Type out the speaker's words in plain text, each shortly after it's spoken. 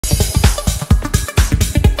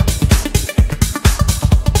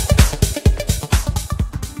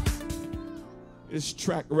His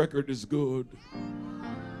track record is good.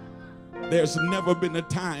 There's never been a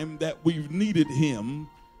time that we've needed him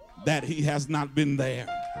that he has not been there.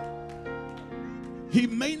 He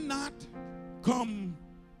may not come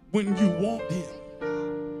when you want him,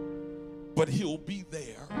 but he'll be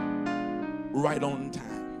there right on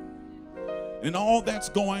time. And all that's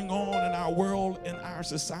going on in our world, in our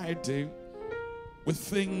society, with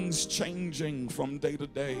things changing from day to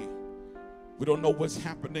day, we don't know what's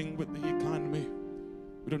happening with the economy.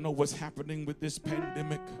 We don't know what's happening with this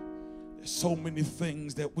pandemic. There's so many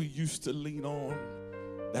things that we used to lean on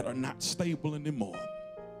that are not stable anymore.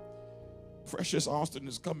 Precious Austin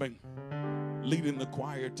is coming, leading the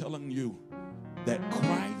choir, telling you that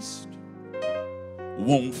Christ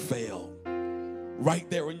won't fail. Right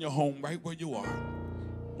there in your home, right where you are.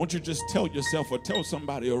 Won't you just tell yourself or tell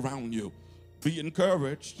somebody around you, be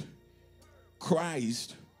encouraged.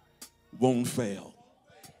 Christ won't fail.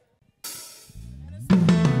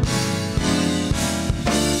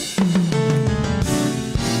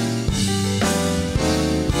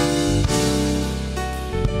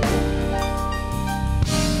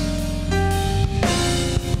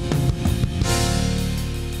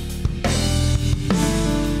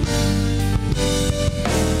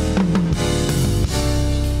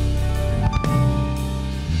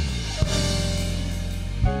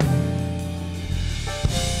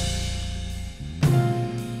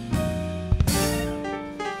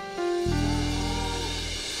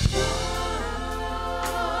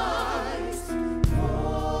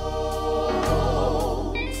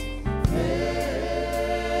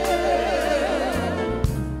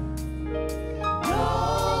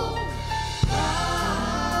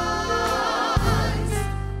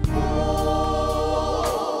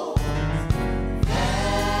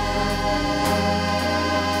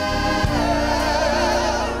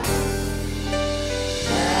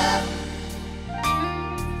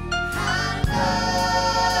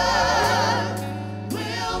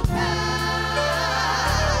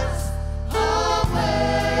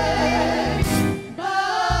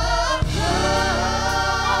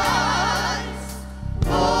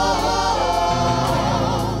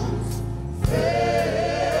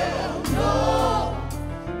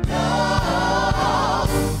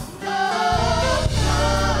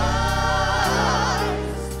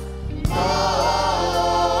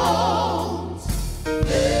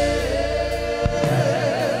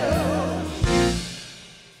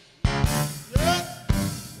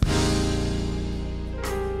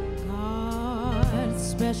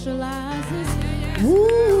 Specializes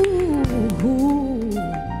in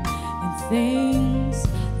things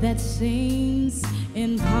that seems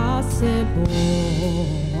impossible.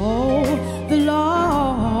 The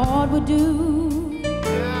Lord would do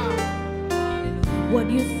what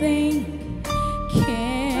you think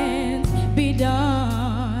can't be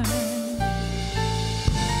done.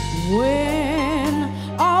 When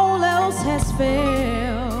all else has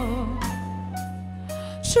failed,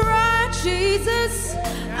 try Jesus.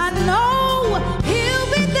 I know he'll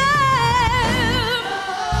be there.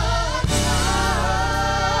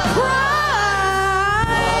 Christ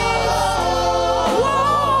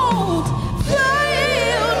won't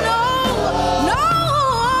fail, no, no.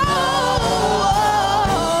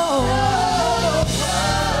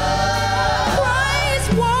 Christ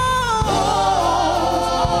won't,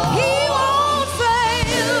 he won't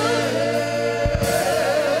fail.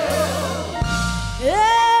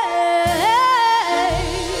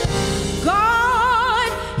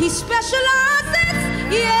 He specializes,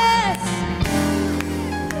 yes,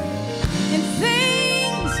 in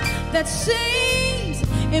things that seems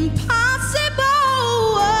impossible.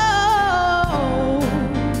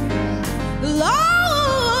 The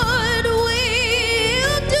Lord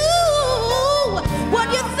will do what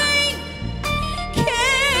you think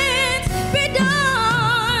can't be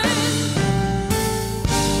done.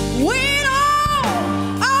 When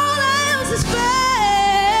all else is failed,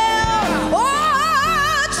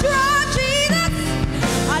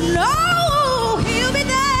 know he'll be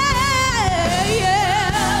there, yeah.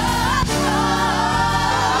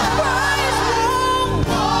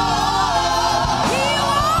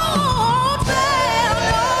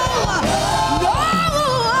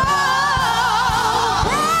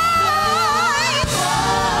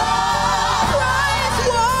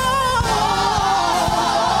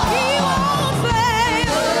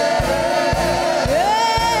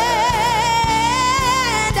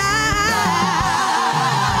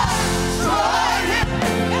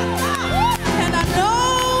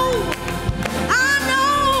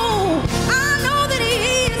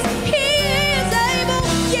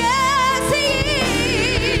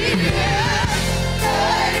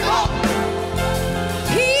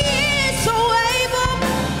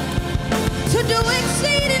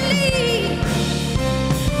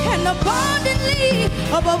 and abundantly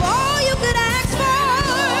above all you could ask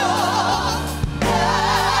for.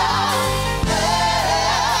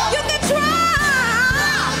 You can try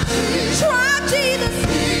Jesus.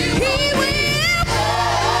 He will.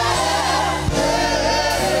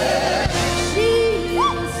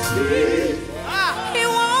 Jesus. He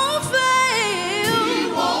won't fail.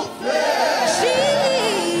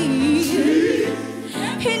 Jesus.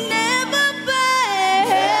 He never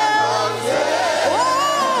fails.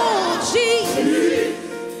 Oh, Jesus.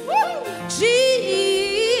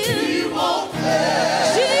 Jesus.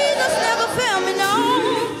 Jesus never failed me, no.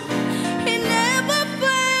 He never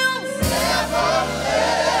fails.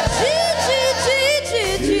 Jesus.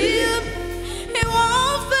 He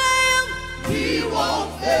won't fail.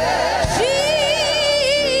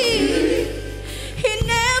 Jesus. He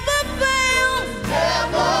never fails.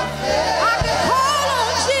 I can call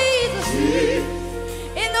on Jesus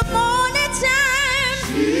in the morning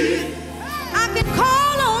time. I can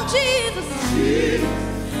call on Jesus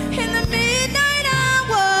in the midnight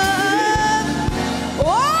hour.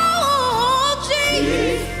 Oh,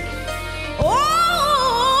 Jesus.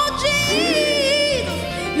 Oh,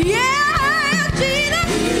 Jesus. Yeah,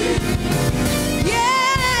 Jesus.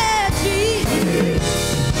 Yeah, Jesus.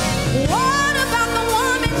 What about the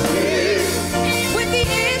woman with the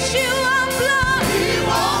issue of blood?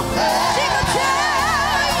 She could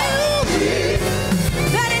tell you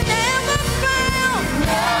that it never failed.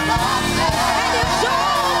 And if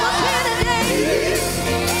Job was here today,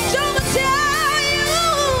 Job would tell you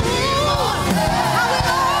how he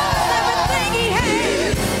lost everything he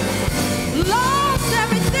had. Lost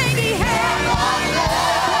everything he had.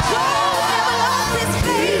 Job never lost his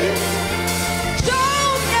faith.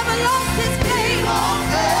 Job never lost his faith.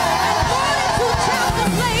 And 42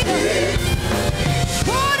 chapters later,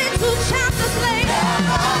 42 chapters later,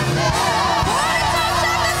 42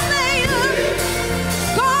 chapters later,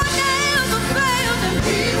 God never failed him.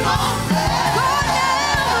 God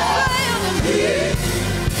never failed him.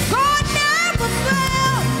 God never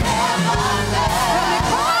failed. When we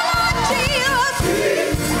call on Jesus,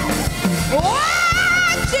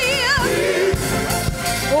 oh, Jesus,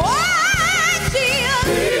 oh,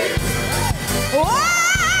 Jesus, oh, Jesus, oh,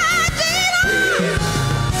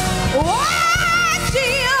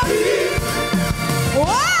 Jesus,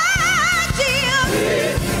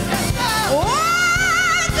 oh,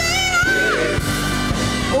 Jesus,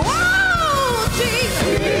 oh,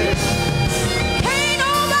 Jesus. Can't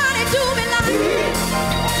nobody do me like you.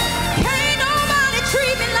 Can't nobody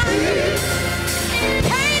treat me like you.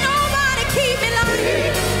 Can't nobody keep me like you.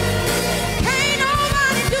 Can't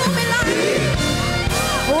nobody do me like you.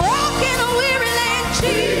 Walk in a weary land,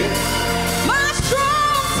 Jesus. My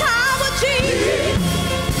strong tower, Jesus.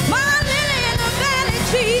 My lily in the valley,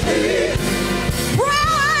 Jesus.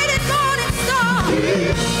 Bright and morning star.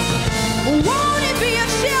 Won't it be a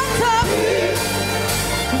shelter?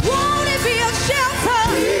 Won't it be a shelter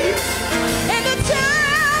in the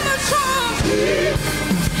time of storm?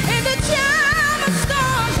 In the time of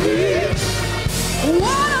storm.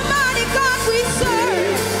 What a mighty God we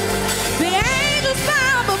serve. The angels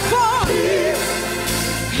bow before him.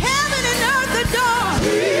 Heaven and earth adore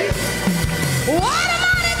him. What a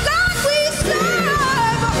mighty God we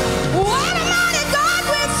serve. What a mighty God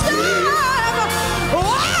we serve.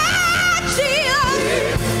 Oh,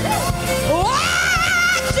 Jesus.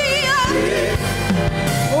 Oh, Jesus.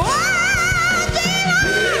 Oh,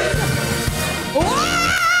 Jesus.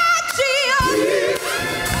 Oh, Jesus.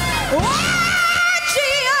 Oh,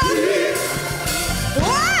 Jesus.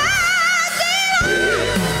 Oh,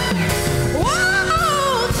 Jesus.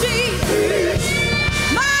 Oh, Jesus.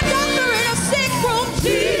 My doctor in a sick room,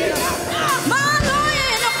 Jesus. My lawyer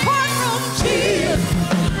in a courtroom, Jesus.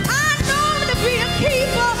 I know him to be a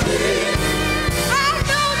keeper. I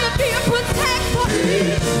know him to be a protector.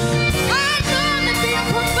 I know him to be a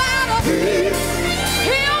provider.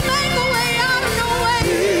 He'll make a way out of no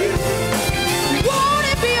way. Won't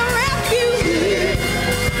it be a refuge?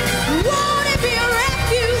 Won't it be a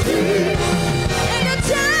refuge? In the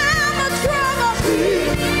time of trouble,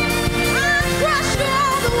 I'm crushed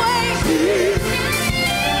all the way.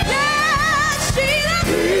 Yes,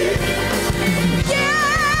 Jesus.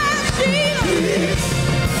 Yes, Jesus.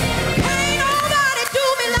 Can't nobody do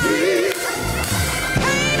me like you.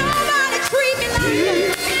 Can't nobody treat me like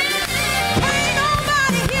you. Can't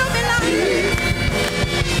nobody heal me like you.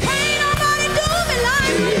 Can't nobody do me like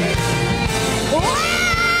you.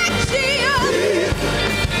 Oh, Jesus.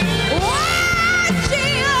 Oh,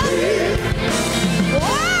 Jesus.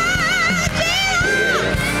 Oh,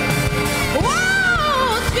 Jesus.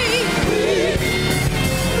 Oh, Jesus.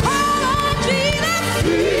 Call on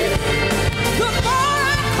Jesus.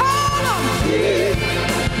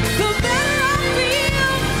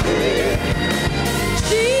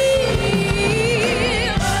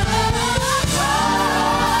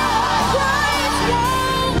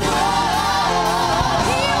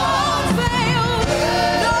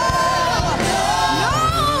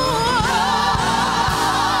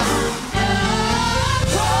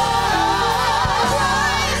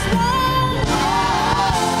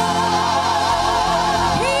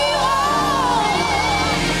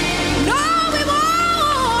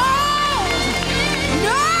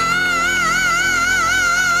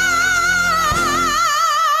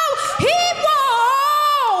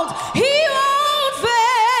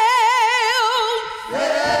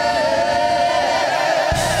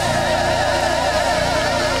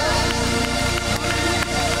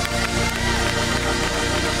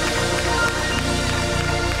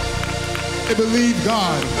 believe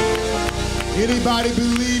God? Anybody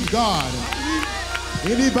believe God?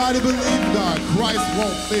 Anybody believe God? Christ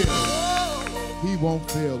won't fail. He won't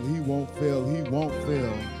fail. He won't fail. He won't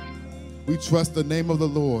fail. We trust the name of the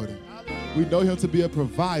Lord. We know him to be a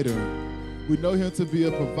provider. We know him to be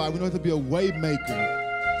a provider. We know him to be a way maker.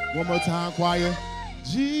 One more time, choir.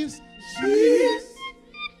 Jesus. Jesus.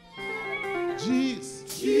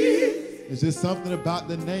 Jesus. It's just something about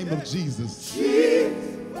the name of Jesus.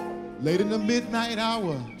 Late in the midnight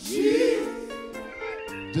hour.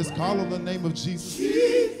 Just call on the name of Jesus.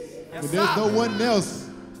 When there's no one else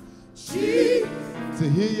to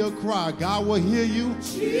hear your cry, God will hear you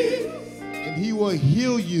and he will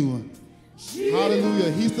heal you.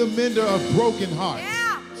 Hallelujah. He's the mender of broken hearts.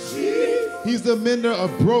 He's the mender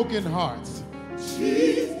of broken hearts.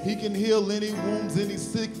 He can heal any wounds, any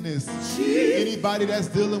sickness. Anybody that's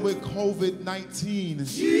dealing with COVID-19.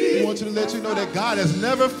 He wants you to let you know that God has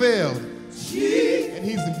never failed. And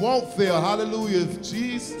he won't fail. Hallelujah.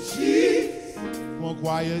 Jesus. Come on,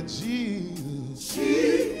 choir. Jesus.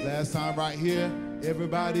 Last time right here.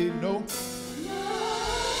 Everybody know.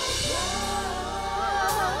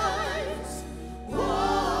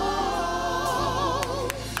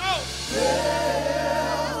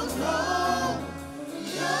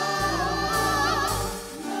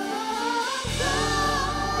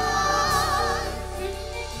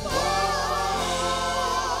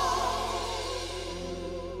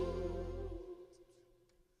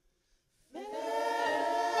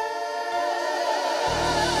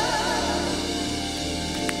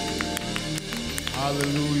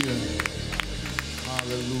 Hallelujah.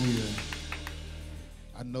 Hallelujah.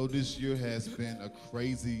 I know this year has been a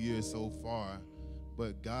crazy year so far,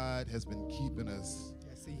 but God has been keeping us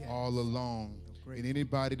all along. And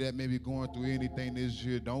anybody that may be going through anything this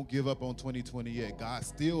year, don't give up on 2020 yet. God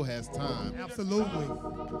still has time. Absolutely.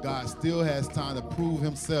 God still has time to prove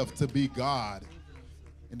himself to be God.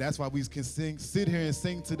 And that's why we can sit here and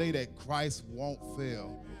sing today that Christ won't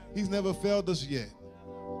fail. He's never failed us yet.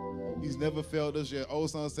 He's never failed us yet. Old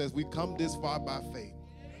song says, we come this far by faith,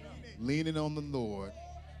 leaning on the Lord,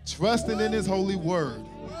 trusting in his holy word.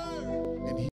 And